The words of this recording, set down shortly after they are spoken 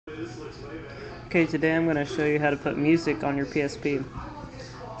Okay, today I'm going to show you how to put music on your PSP.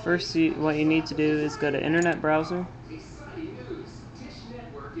 First, what you need to do is go to Internet Browser.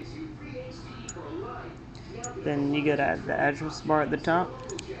 Then you go to the address bar at the top.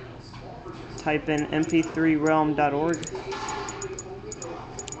 Type in mp3realm.org.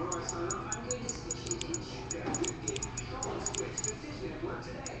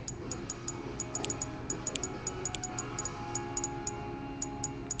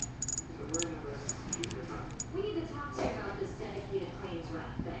 We need to talk to you about this dedicated claims rep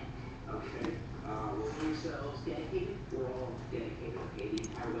thing. Okay. Well, yourselves dedicated? We're all dedicated, okay? The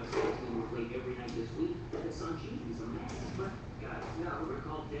entire website team will claim every night this week. It's on G's a mess. But, guys, no, we're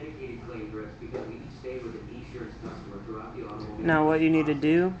called dedicated claims reps because we each stay with an insurance customer throughout the automobile. Now what you need to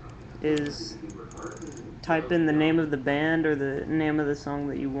do is type in the name of the band or the name of the song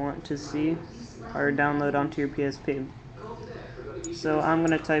that you want to see or download onto your PSP. So I'm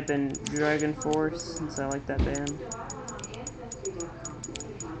going to type in Dragon Force since I like that band.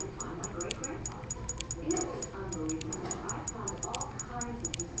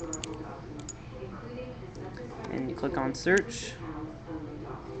 And you click on search.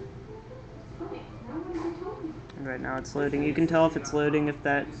 And right now it's loading. You can tell if it's loading if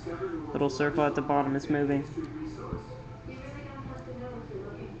that little circle at the bottom is moving.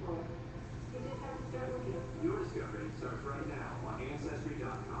 Your discovery starts right now on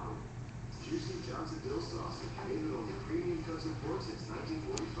Ancestry.com. Juicy Johnson Dill Sausage, made with only premium cuts and pork since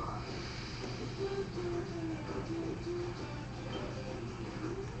 1945.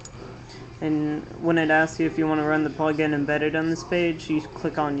 And when it asks you if you want to run the plugin embedded on this page, you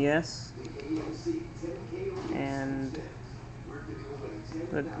click on yes. And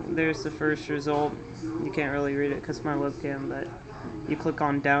look, there's the first result. You can't really read it because of my webcam, but you click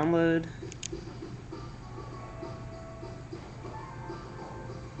on download.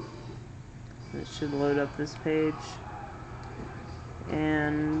 It should load up this page.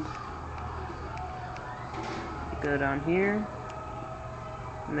 And you go down here.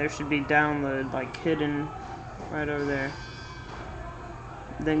 And there should be download like hidden right over there.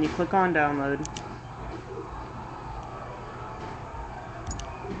 Then you click on download.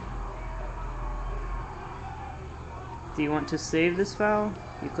 Do you want to save this file?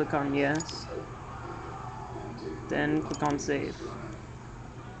 You click on yes. Then click on save.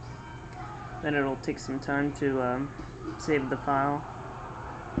 Then it'll take some time to save the file.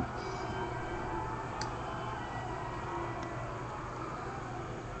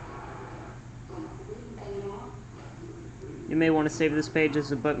 You may want to save this page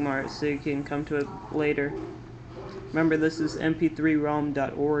as a bookmark so you can come to it later. Remember, this is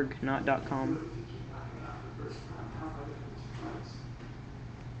mp3realm.org, not .com.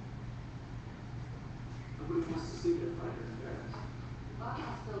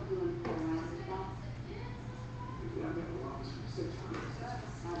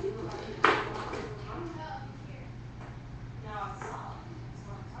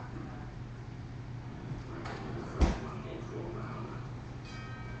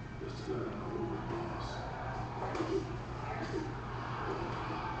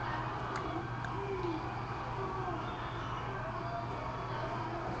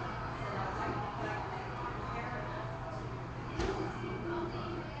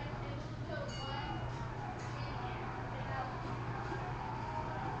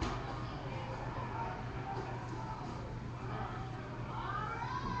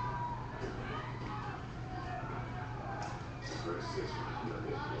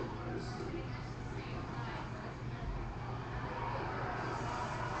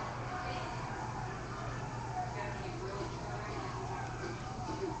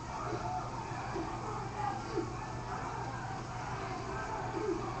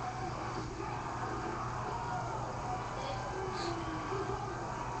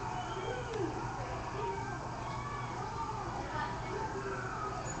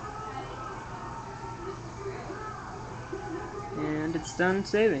 And it's done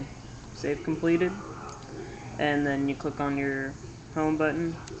saving. Save completed. And then you click on your home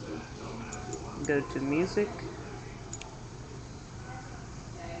button, go to music,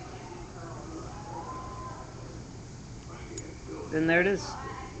 and there it is,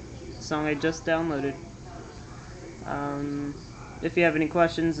 the song I just downloaded. If you have any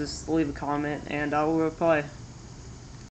questions, just leave a comment and I will reply.